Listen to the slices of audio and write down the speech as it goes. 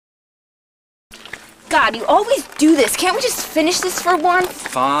God, you always do this. Can't we just finish this for once?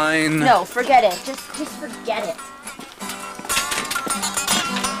 Fine. No, forget it. Just forget it.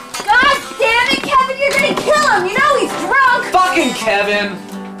 God damn it, Kevin! You're gonna kill him! You know he's drunk! Fucking Kevin!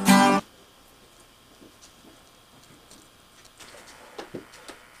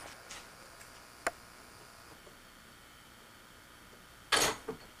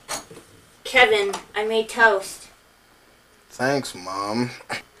 Kevin, I made toast. Thanks, Mom.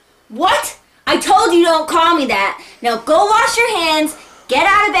 What? I told you don't call me that. Now go wash your hands, get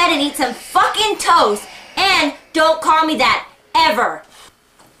out of bed and eat some fucking toast. And don't call me that, ever.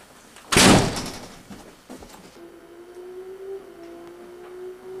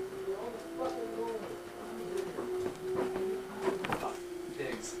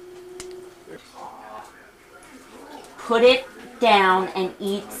 Put it down and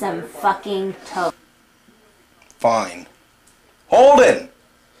eat some fucking toast. Fine. Holden!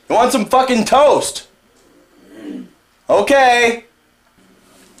 You want some fucking toast? Okay.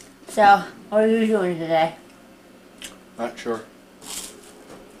 So, what are you doing today? Not sure.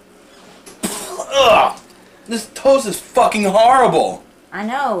 Ugh! This toast is fucking horrible! I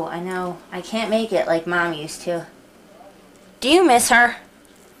know. I can't make it like Mom used to. Do you miss her?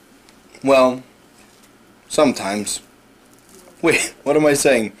 Well, sometimes. Wait, what am I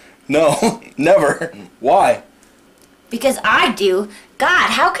saying? No, never. Why? Because I do. God,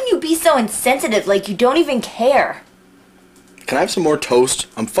 how can you be so insensitive like you don't even care? Can I have some more toast?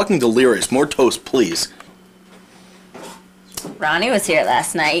 I'm fucking delirious. More toast, please. Ronnie was here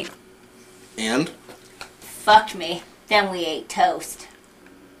last night. And? Fucked me. Then we ate toast.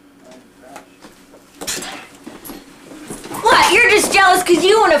 What? You're just jealous because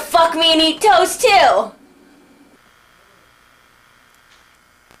you want to fuck me and eat toast too?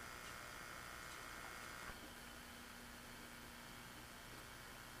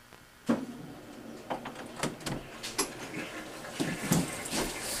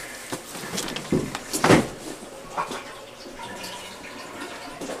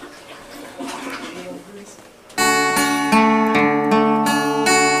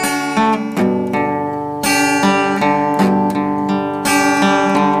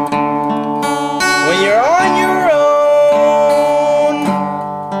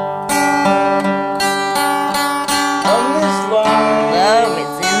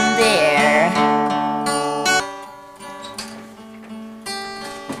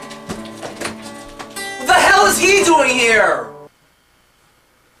 What is he doing here?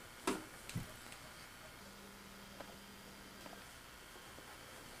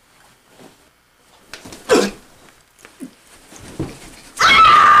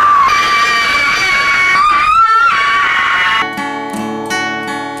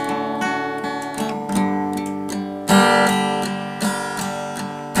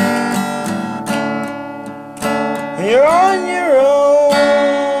 You're on your own.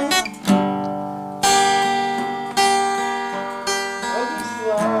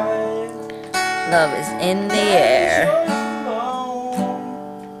 Love is in the air.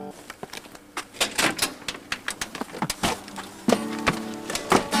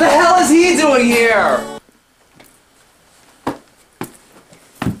 The hell is he doing here?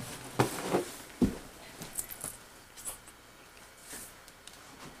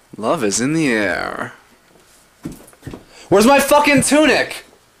 Love is in the air. Where's my fucking tunic?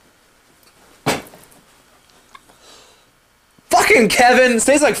 Fucking Kevin! It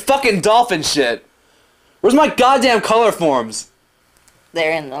tastes like fucking dolphin shit. Where's my goddamn color forms?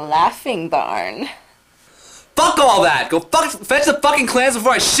 They're in the laughing barn. Fuck all that! Go fetch the fucking clams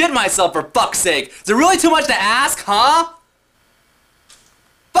before I shit myself, for fuck's sake! Is it really too much to ask, huh?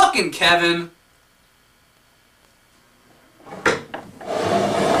 Fucking Kevin!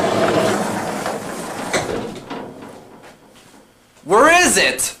 Where is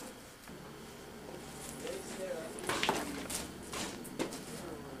it?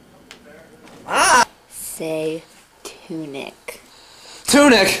 Ah! Say tunic.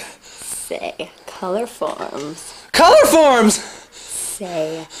 Tunic! Say color forms. Color forms!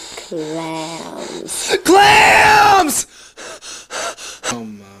 Say clams. Clams!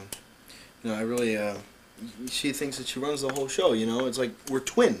 You know, I really, she thinks that she runs the whole show, you know? It's like, we're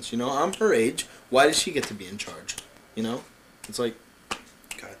twins, you know? I'm her age. Why does she get to be in charge? You know? It's like,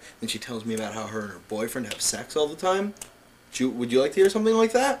 God. Then she tells me about how her and her boyfriend have sex all the time. Would you like to hear something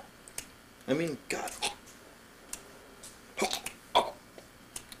like that? I mean, God.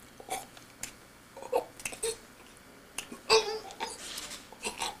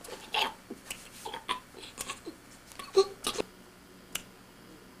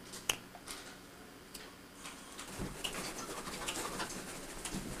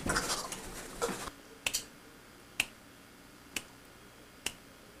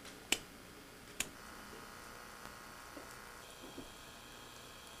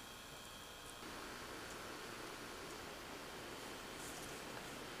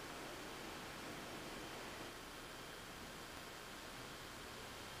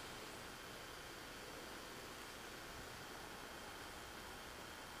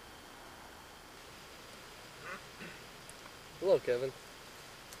 Hello, Kevin.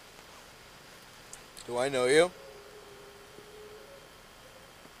 Do I know you?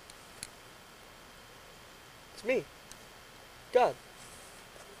 It's me. God.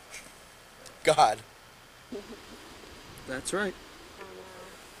 God. That's right.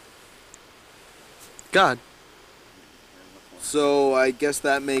 God. So I guess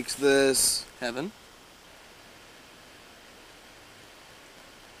that makes this... Heaven.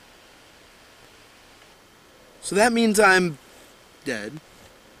 So that means I'm... dead.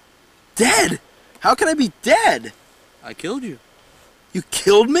 Dead? How can I be dead? I killed you. You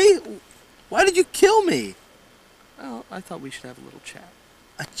killed me? Why did you kill me? Well, I thought we should have a little chat.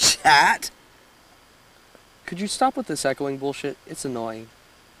 A chat? Could you stop with this echoing bullshit? It's annoying.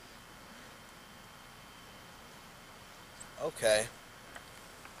 Okay.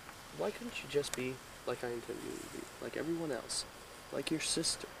 Why couldn't you just be like I intended you to be? Like everyone else. Like your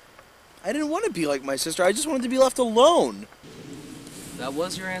sister. I didn't want to be like my sister. I just wanted to be left alone. That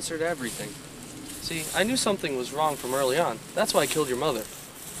was your answer to everything. See, I knew something was wrong from early on. That's why I killed your mother.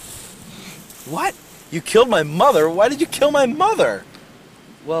 What? You killed my mother? Why did you kill my mother?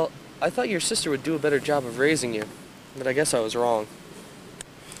 Well, I thought your sister would do a better job of raising you. But I guess I was wrong.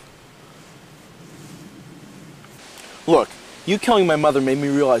 Look, you killing my mother made me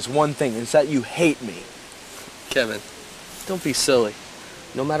realize one thing, and it's that you hate me. Kevin, don't be silly.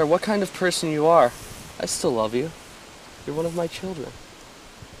 No matter what kind of person you are, I still love you. You're one of my children.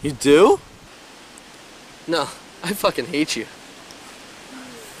 You do? No, I fucking hate you.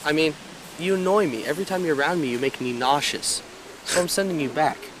 I mean, you annoy me. Every time you're around me, you make me nauseous. So I'm sending you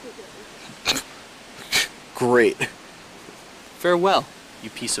back. Great. Farewell, you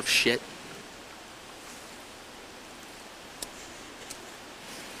piece of shit.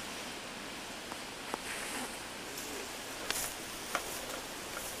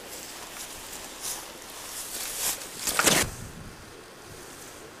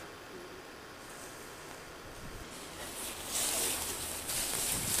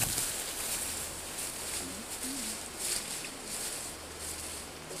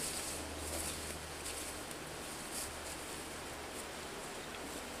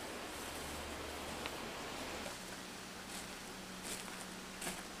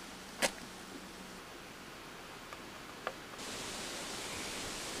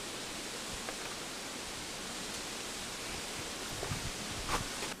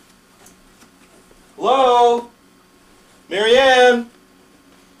 Hello? Marianne?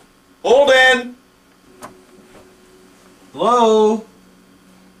 Holden? Hello?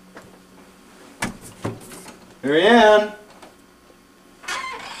 Marianne?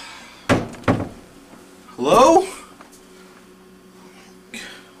 Hello?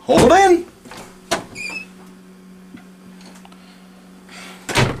 Holden?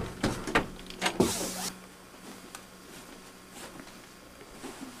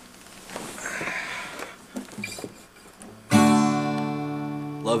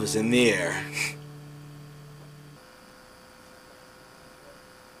 Love is in the air.